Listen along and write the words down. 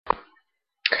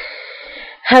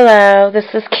Hello,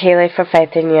 this is Kaylee for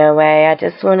Faith in Yahweh. I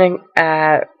just want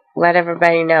to let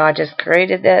everybody know I just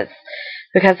created this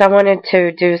because I wanted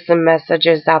to do some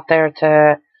messages out there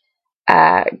to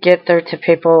get through to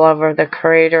people over the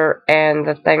Creator and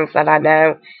the things that I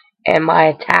know and my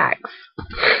attacks.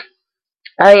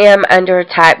 I am under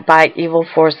attack by evil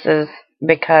forces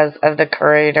because of the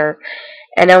Creator,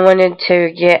 and I wanted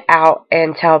to get out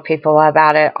and tell people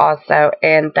about it also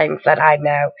and things that I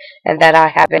know and that I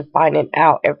have been finding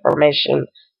out information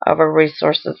over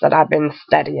resources that I've been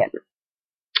studying.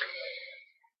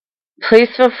 Please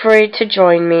feel free to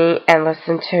join me and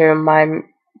listen to my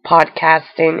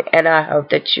podcasting, and I hope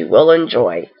that you will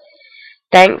enjoy.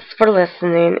 Thanks for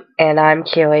listening, and I'm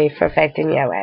Keely for Faith in Yahweh.